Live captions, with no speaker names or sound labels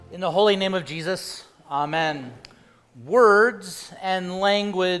In the holy name of Jesus, amen. Words and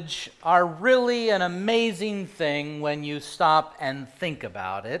language are really an amazing thing when you stop and think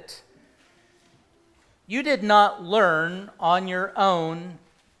about it. You did not learn on your own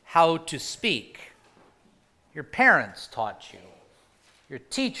how to speak. Your parents taught you. Your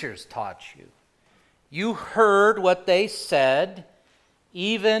teachers taught you. You heard what they said,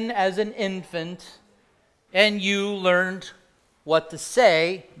 even as an infant, and you learned what to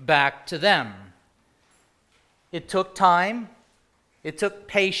say back to them. It took time. It took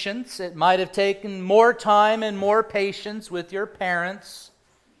patience. It might have taken more time and more patience with your parents.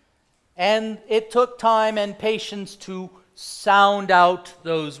 And it took time and patience to sound out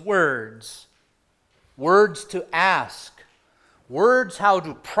those words. Words to ask. Words how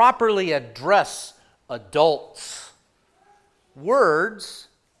to properly address adults. Words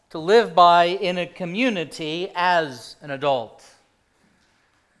to live by in a community as an adult.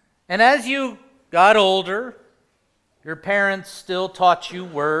 And as you got older, your parents still taught you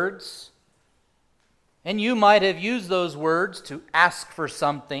words, and you might have used those words to ask for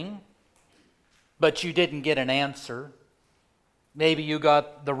something, but you didn't get an answer. Maybe you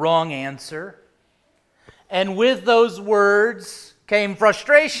got the wrong answer. And with those words came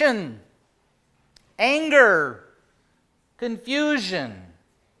frustration, anger, confusion.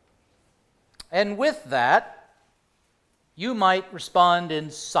 And with that, you might respond in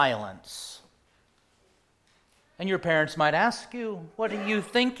silence. And your parents might ask you, "What are you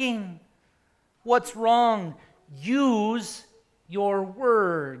thinking? What's wrong?" Use your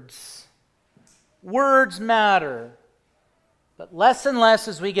words. Words matter. But less and less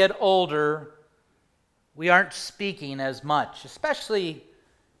as we get older, we aren't speaking as much, especially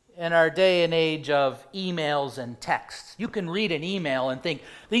in our day and age of emails and texts. You can read an email and think,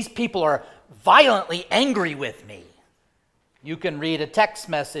 these people are violently angry with me. You can read a text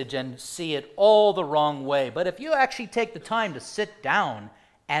message and see it all the wrong way. But if you actually take the time to sit down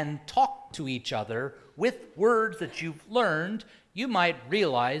and talk to each other with words that you've learned, you might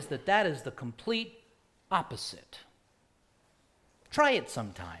realize that that is the complete opposite. Try it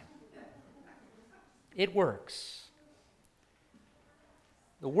sometime. It works.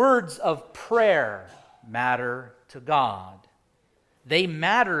 The words of prayer matter to God. They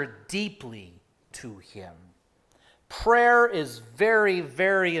matter deeply to Him. Prayer is very,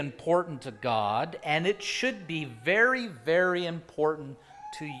 very important to God, and it should be very, very important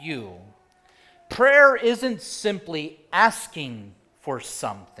to you. Prayer isn't simply asking for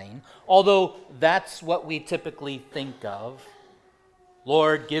something, although that's what we typically think of.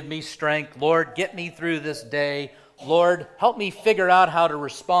 Lord, give me strength. Lord, get me through this day. Lord, help me figure out how to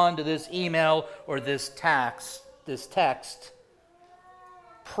respond to this email or this text.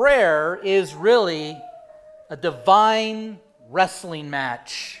 Prayer is really a divine wrestling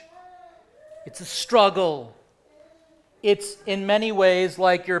match. It's a struggle. It's in many ways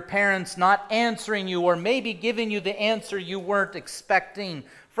like your parents not answering you or maybe giving you the answer you weren't expecting.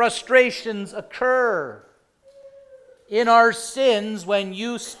 Frustrations occur. In our sins, when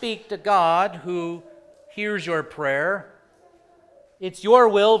you speak to God who hears your prayer, it's your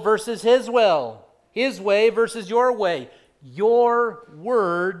will versus His will. His way versus your way. Your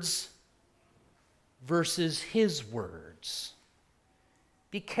words versus His words.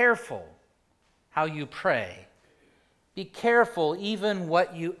 Be careful how you pray. Be careful even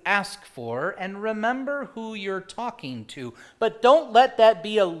what you ask for, and remember who you're talking to. But don't let that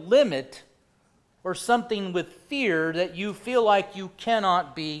be a limit or something with fear that you feel like you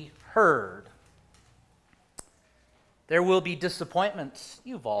cannot be heard. There will be disappointments.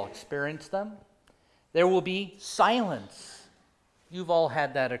 You've all experienced them. There will be silence. You've all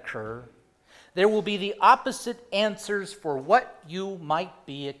had that occur. There will be the opposite answers for what you might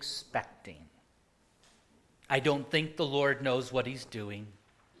be expecting. I don't think the Lord knows what He's doing.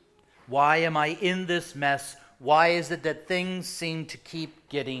 Why am I in this mess? Why is it that things seem to keep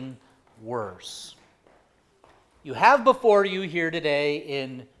getting worse? You have before you here today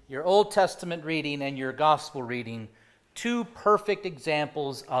in your Old Testament reading and your Gospel reading two perfect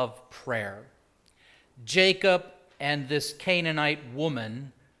examples of prayer. Jacob and this Canaanite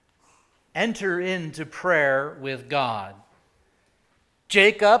woman enter into prayer with God.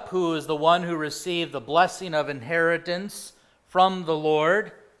 Jacob, who is the one who received the blessing of inheritance from the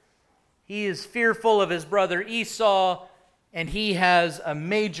Lord, he is fearful of his brother Esau, and he has a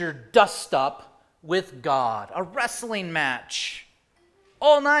major dust-up with God, a wrestling match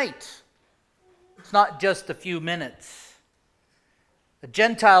all night. It's not just a few minutes. A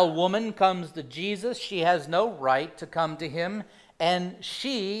Gentile woman comes to Jesus. She has no right to come to him, and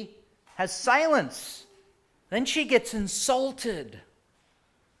she has silence. Then she gets insulted.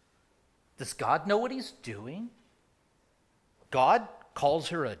 Does God know what he's doing? God calls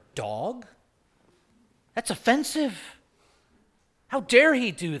her a dog? That's offensive. How dare he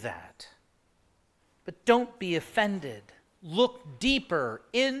do that? But don't be offended. Look deeper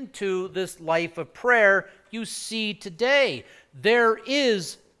into this life of prayer you see today. There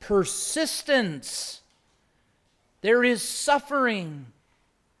is persistence. There is suffering.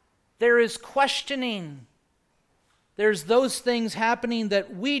 There is questioning. There's those things happening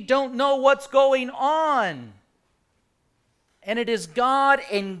that we don't know what's going on. And it is God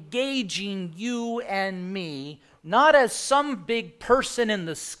engaging you and me, not as some big person in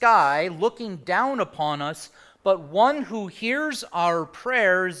the sky looking down upon us, but one who hears our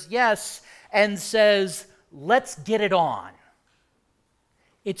prayers, yes, and says, let's get it on.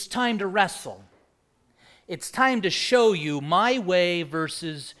 It's time to wrestle. It's time to show you my way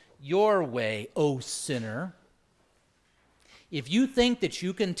versus your way, O sinner. If you think that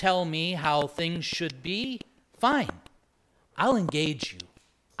you can tell me how things should be, fine. I'll engage you.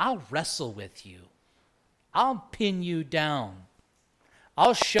 I'll wrestle with you. I'll pin you down.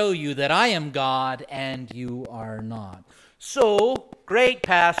 I'll show you that I am God and you are not. So, great,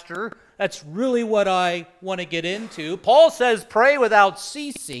 Pastor. That's really what I want to get into. Paul says pray without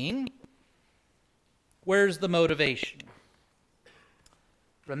ceasing. Where's the motivation?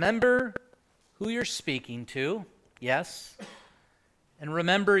 Remember who you're speaking to, yes, and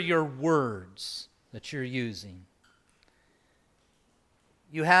remember your words that you're using.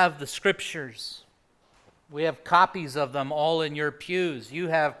 You have the scriptures. We have copies of them all in your pews. You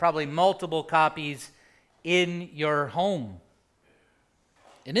have probably multiple copies in your home.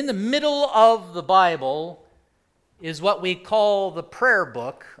 And in the middle of the Bible is what we call the prayer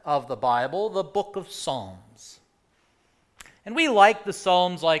book of the Bible, the book of Psalms. And we like the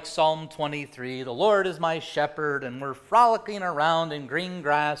Psalms like Psalm 23, the Lord is my shepherd, and we're frolicking around in green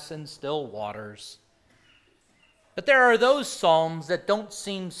grass and still waters. But there are those Psalms that don't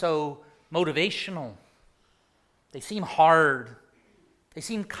seem so motivational. They seem hard. They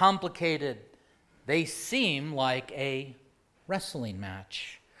seem complicated. They seem like a wrestling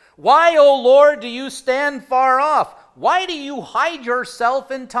match. Why, O Lord, do you stand far off? Why do you hide yourself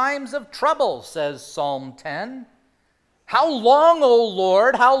in times of trouble, says Psalm 10. How long, O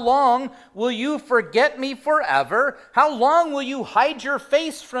Lord, how long will you forget me forever? How long will you hide your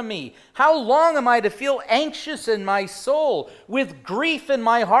face from me? How long am I to feel anxious in my soul, with grief in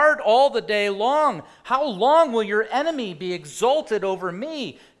my heart all the day long? How long will your enemy be exalted over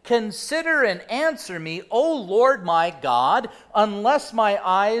me? Consider and answer me, O Lord my God, unless my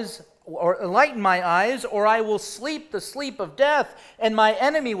eyes or enlighten my eyes, or I will sleep the sleep of death, and my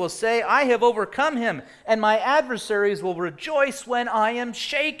enemy will say, I have overcome him, and my adversaries will rejoice when I am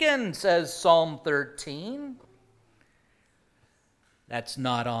shaken, says Psalm 13. That's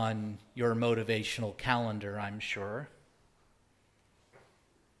not on your motivational calendar, I'm sure.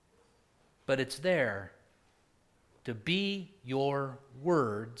 But it's there to be your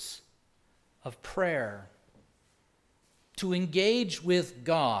words of prayer. To engage with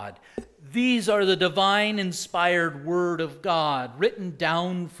God. These are the divine inspired word of God written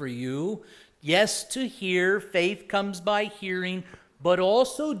down for you. Yes, to hear. Faith comes by hearing. But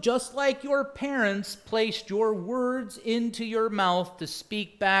also, just like your parents placed your words into your mouth to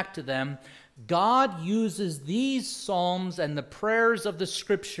speak back to them, God uses these psalms and the prayers of the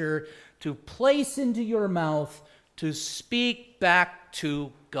Scripture to place into your mouth to speak back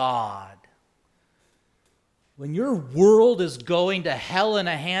to God. When your world is going to hell in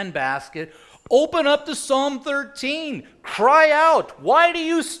a handbasket, open up to Psalm 13. Cry out, why do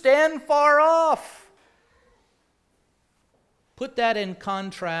you stand far off? Put that in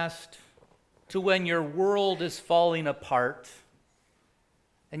contrast to when your world is falling apart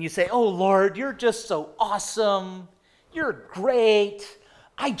and you say, oh Lord, you're just so awesome. You're great.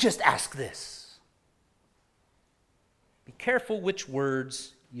 I just ask this. Be careful which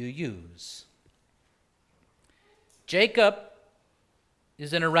words you use. Jacob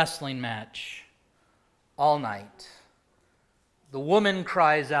is in a wrestling match all night. The woman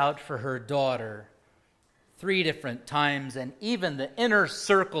cries out for her daughter 3 different times, and even the inner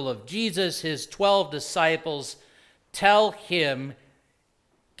circle of Jesus, his 12 disciples, tell him,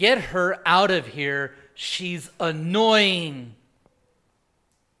 get her out of here. She's annoying.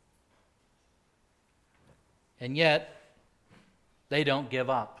 And yet, they don't give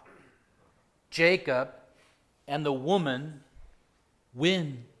up. Jacob and the woman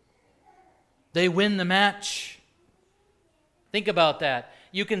win. They win the match. Think about that.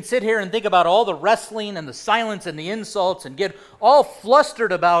 You can sit here and think about all the wrestling and the silence and the insults and get all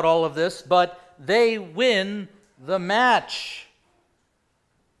flustered about all of this, but they win the match.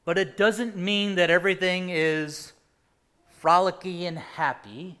 But it doesn't mean that everything is frolicky and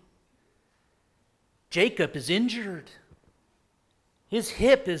happy. Jacob is injured. His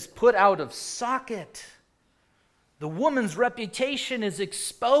hip is put out of socket. The woman's reputation is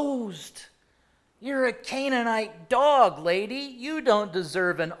exposed. You're a Canaanite dog, lady. You don't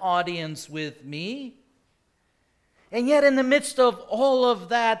deserve an audience with me. And yet in the midst of all of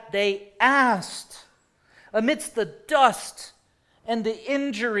that, they asked. Amidst the dust and the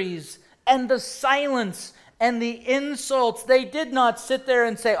injuries and the silence and the insults, they did not sit there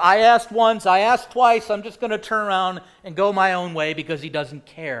and say, I asked once, I asked twice, I'm just going to turn around and go my own way because he doesn't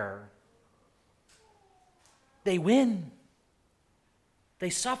care. They win. They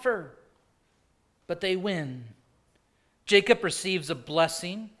suffer, but they win. Jacob receives a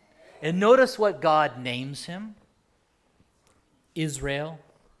blessing, and notice what God names him. Israel.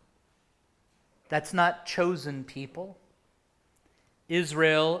 That's not chosen people.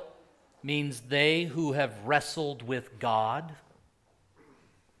 Israel means they who have wrestled with God.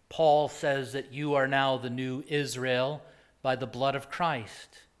 Paul says that you are now the new Israel by the blood of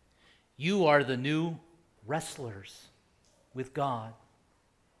Christ. You are the new wrestlers with God.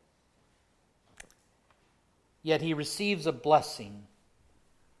 Yet he receives a blessing.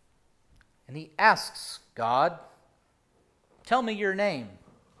 And he asks God, tell me your name.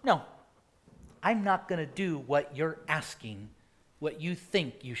 No, I'm not going to do what you're asking, what you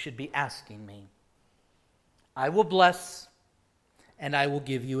think you should be asking me. I will bless, and I will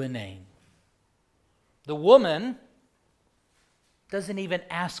give you a name. The woman doesn't even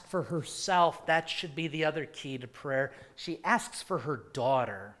ask for herself. That should be the other key to prayer. She asks for her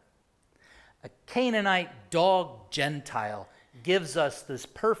daughter. A Canaanite dog Gentile gives us this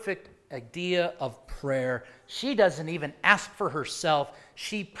perfect idea of prayer. She doesn't even ask for herself.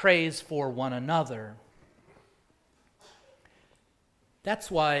 She prays for one another. That's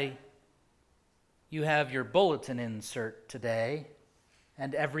why you have your bulletin insert today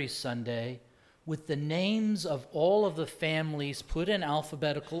and every Sunday with the names of all of the families put in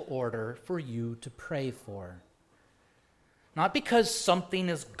alphabetical order for you to pray for. Not because something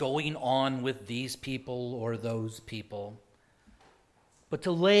is going on with these people or those people, but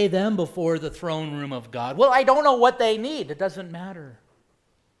to lay them before the throne room of God. Well, I don't know what they need. It doesn't matter.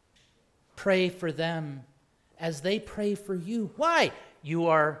 Pray for them as they pray for you. Why? You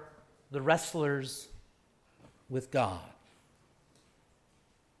are the wrestlers with God.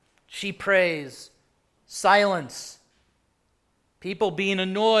 She prays, silence, people being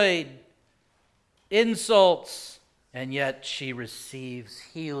annoyed, insults, and yet she receives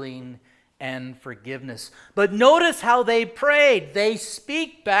healing and forgiveness. But notice how they prayed. They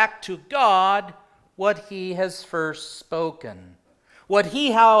speak back to God what he has first spoken. What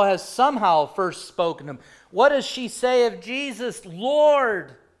he has somehow first spoken to him. What does she say of Jesus?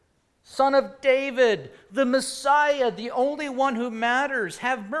 Lord, Son of David, the Messiah, the only one who matters.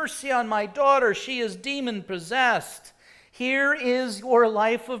 Have mercy on my daughter. She is demon-possessed. Here is your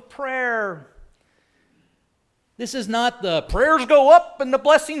life of prayer. This is not the prayers go up and the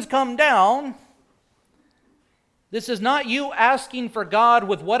blessings come down. This is not you asking for God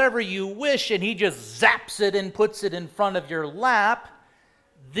with whatever you wish and he just zaps it and puts it in front of your lap.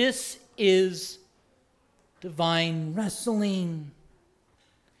 This is divine wrestling.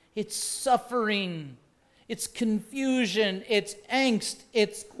 It's suffering. It's confusion. It's angst.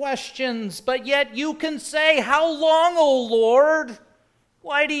 It's questions. But yet you can say, how long, O Lord?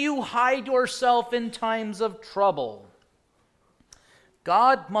 Why do you hide yourself in times of trouble?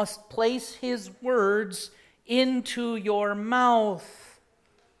 God must place his words into your mouth.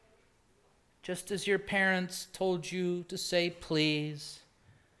 Just as your parents told you to say please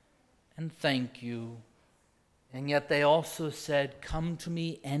and thank you. And yet they also said, come to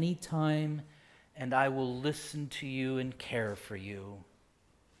me anytime and I will listen to you and care for you.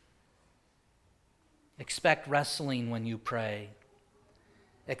 Expect wrestling when you pray.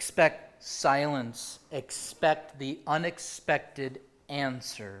 Expect silence. Expect the unexpected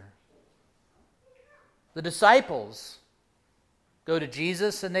answer. The disciples go to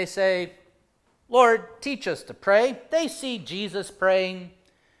Jesus and they say, Lord, teach us to pray. They see Jesus praying.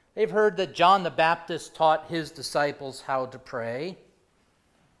 They've heard that John the Baptist taught his disciples how to pray.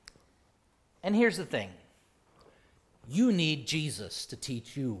 And here's the thing. You need Jesus to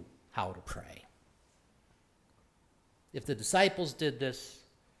teach you how to pray. If the disciples did this,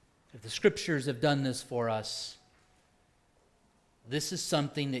 if the scriptures have done this for us, this is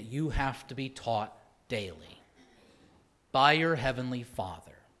something that you have to be taught daily by your heavenly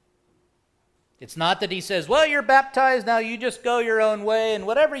Father. It's not that he says, well, you're baptized, now you just go your own way, and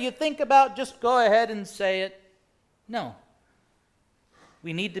whatever you think about, just go ahead and say it. No.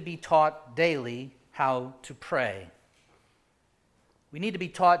 we need to be taught daily how to pray. We need to be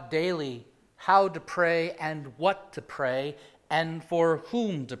taught daily how to pray and what to pray and for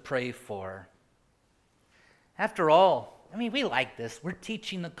whom to pray for. After all, we like this. We're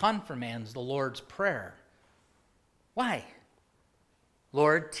teaching the confirmands the Lord's Prayer. Why?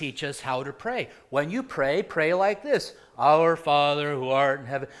 Lord, teach us how to pray. When you pray, pray like this. Our Father who art in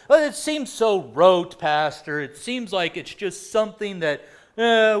heaven. Well, it seems so rote, Pastor. It seems like it's just something that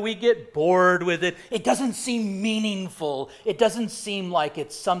we get bored with it. It doesn't seem meaningful. It doesn't seem like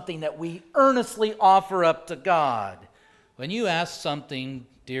it's something that we earnestly offer up to God. When you ask something,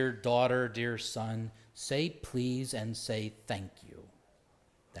 dear daughter, dear son, say please and say thank you.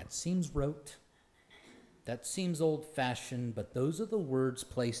 That seems rote. That seems old-fashioned, but those are the words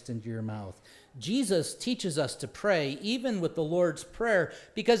placed into your mouth. Jesus teaches us to pray, even with the Lord's Prayer,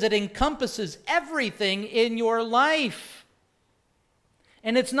 because it encompasses everything in your life.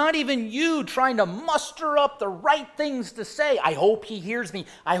 And it's not even you trying to muster up the right things to say. I hope he hears me.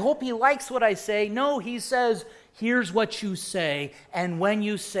 I hope he likes what I say. No, he says, here's what you say, and when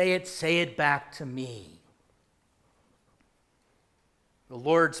you say it back to me. The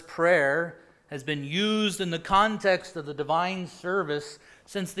Lord's Prayer has been used in the context of the divine service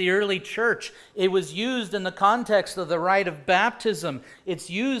since the early church. It was used in the context of the rite of baptism. It's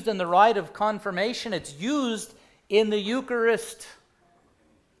used in the rite of confirmation. It's used in the Eucharist.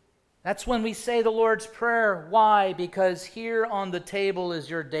 That's when we say the Lord's Prayer. Why? Because here on the table is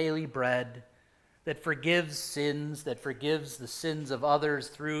your daily bread that forgives sins, that forgives the sins of others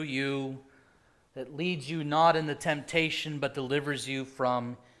through you, that leads you not into temptation but delivers you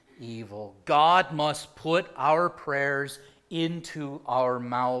from evil. God must put our prayers into our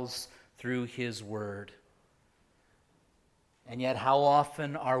mouths through his word. And yet how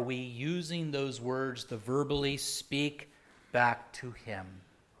often are we using those words to verbally speak back to him?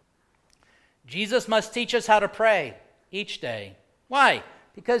 Jesus must teach us how to pray each day. Why?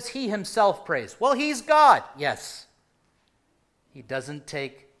 Because he himself prays. Well, he's God. Yes. He doesn't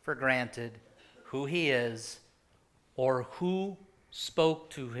take for granted who he is or who spoke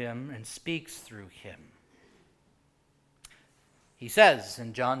to him and speaks through him. He says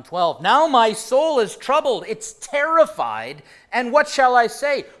in John 12, now my soul is troubled, it's terrified, and what shall I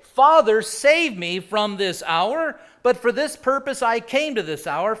say? Father, save me from this hour, but for this purpose I came to this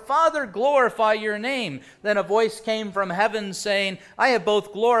hour. Father, glorify your name. Then a voice came from heaven saying, I have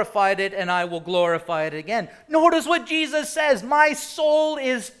both glorified it and I will glorify it again. Notice what Jesus says, my soul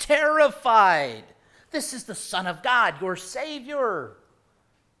is terrified. This is the Son of God, your Savior.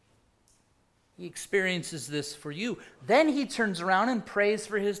 He experiences this for you. Then he turns around and prays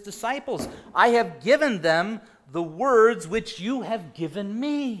for his disciples. I have given them the words which you have given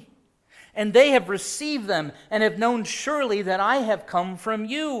me. And they have received them and have known surely that I have come from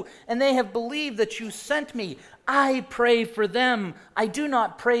you. And they have believed that you sent me. I pray for them. I do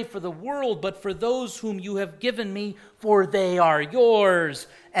not pray for the world, but for those whom you have given me, for they are yours.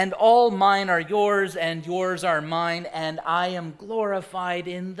 And all mine are yours, and yours are mine, and I am glorified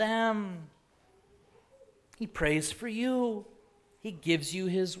in them. He prays for you. He gives you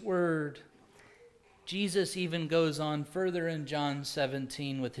his word. Jesus even goes on further in John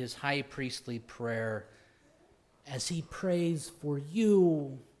 17 with his high priestly prayer as he prays for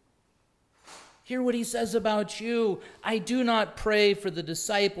you. Hear what he says about you. I do not pray for the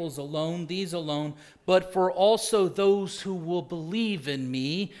disciples alone, these alone, but for also those who will believe in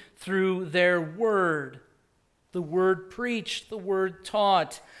me through their word. The word preached, the word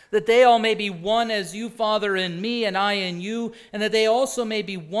taught, that they all may be one as you, Father, in me and I in you, and that they also may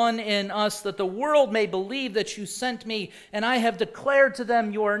be one in us, that the world may believe that you sent me. And I have declared to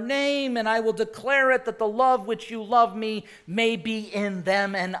them your name, and I will declare it, that the love which you love me may be in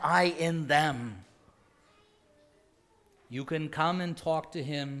them and I in them. You can come and talk to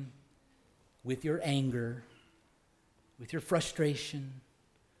him with your anger, with your frustration,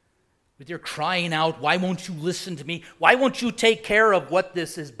 with your crying out, why won't you listen to me? Why won't you take care of what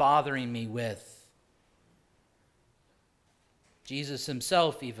this is bothering me with? Jesus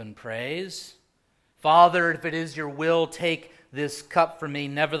himself even prays, Father, if it is your will, take this cup from me.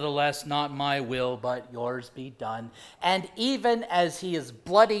 Nevertheless, not my will, but yours be done. And even as he is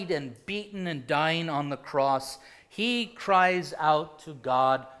bloodied and beaten and dying on the cross, he cries out to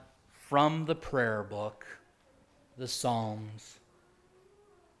God from the prayer book, the Psalms.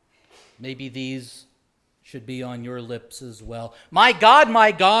 Maybe these should be on your lips as well. My God,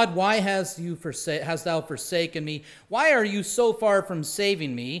 why hast thou forsaken me? Why are you so far from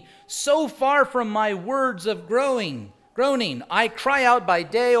saving me, so far from my words of groaning? I cry out by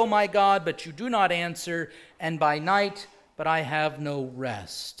day, O my God, but you do not answer, and by night, but I have no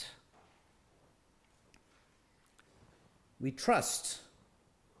rest. We trust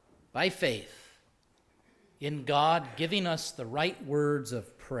by faith in God giving us the right words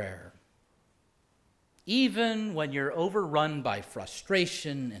of prayer. Even when you're overrun by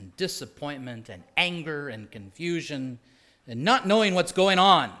frustration and disappointment and anger and confusion and not knowing what's going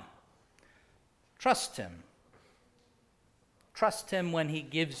on, trust him. Trust him when he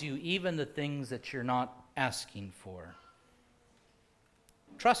gives you even the things that you're not asking for.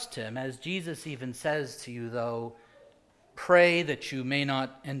 Trust him, as Jesus even says to you, though, pray that you may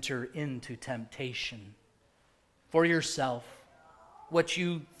not enter into temptation for yourself, what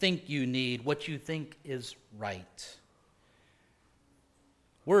you think you need, what you think is right.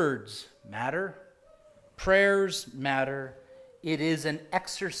 Words matter. Prayers matter. It is an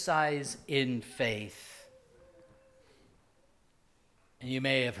exercise in faith. And you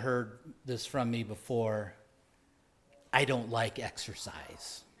may have heard this from me before. I don't like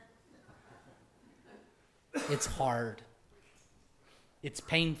exercise. It's hard. It's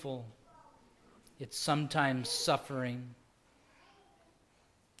painful. It's sometimes suffering.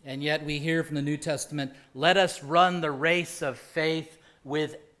 And yet we hear from the New Testament, let us run the race of faith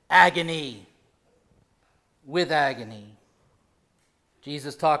with agony. With agony.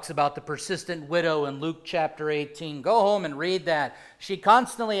 Jesus talks about the persistent widow in Luke chapter 18. Go home and read that. She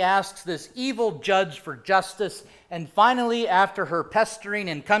constantly asks this evil judge for justice, and finally, after her pestering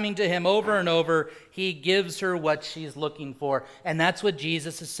and coming to him over and over, he gives her what she's looking for. And that's what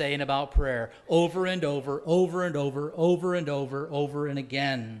Jesus is saying about prayer, over and over, over and over, over and over, over and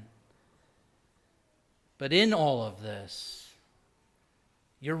again. But in all of this,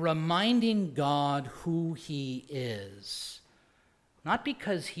 you're reminding God who he is. Not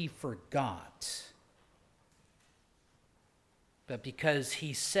because he forgot, but because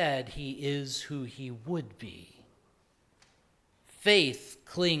he said he is who he would be. Faith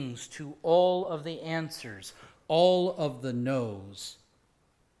clings to all of the answers, all of the no's.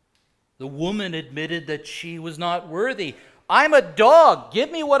 The woman admitted that she was not worthy. I'm a dog. Give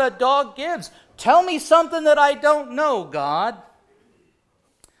me what a dog gives. Tell me something that I don't know, God.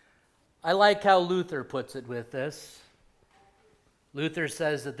 I like how Luther puts it with this. Luther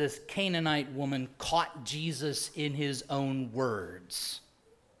says that this Canaanite woman caught Jesus in his own words,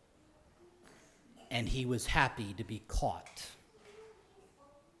 and he was happy to be caught.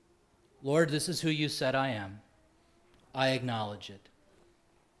 Lord, this is who you said I am. I acknowledge it.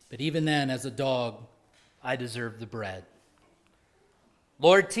 But even then, as a dog, I deserve the bread.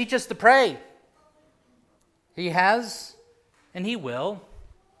 Lord, teach us to pray. He has, and he will.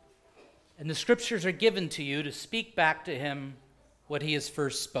 And the scriptures are given to you to speak back to him what he has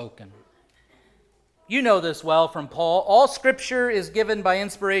first spoken. You know this well from Paul. All scripture is given by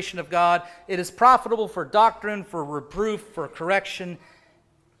inspiration of God. It is profitable for doctrine, for reproof, for correction,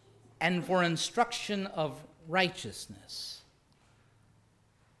 and for instruction of righteousness.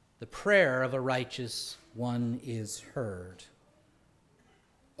 The prayer of a righteous one is heard.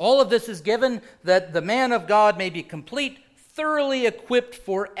 All of this is given that the man of God may be complete, thoroughly equipped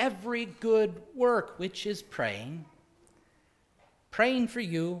for every good work, which is praying. Praying for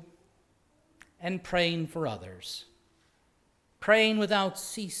you and praying for others. Praying without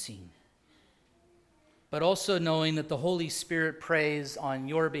ceasing. But also knowing that the Holy Spirit prays on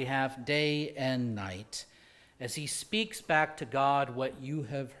your behalf day and night as he speaks back to God what you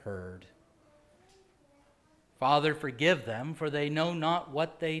have heard. Father, forgive them, for they know not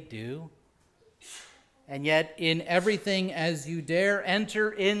what they do. And yet, in everything as you dare,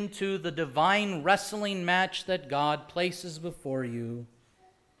 enter into the divine wrestling match that God places before you.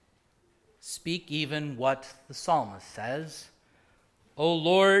 Speak even what the psalmist says. O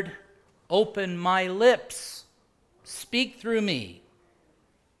Lord, open my lips. Speak through me.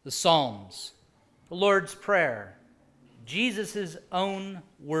 The Psalms, the Lord's Prayer, Jesus' own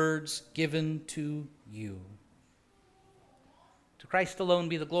words given to you. To Christ alone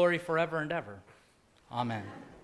be the glory forever and ever. Amen.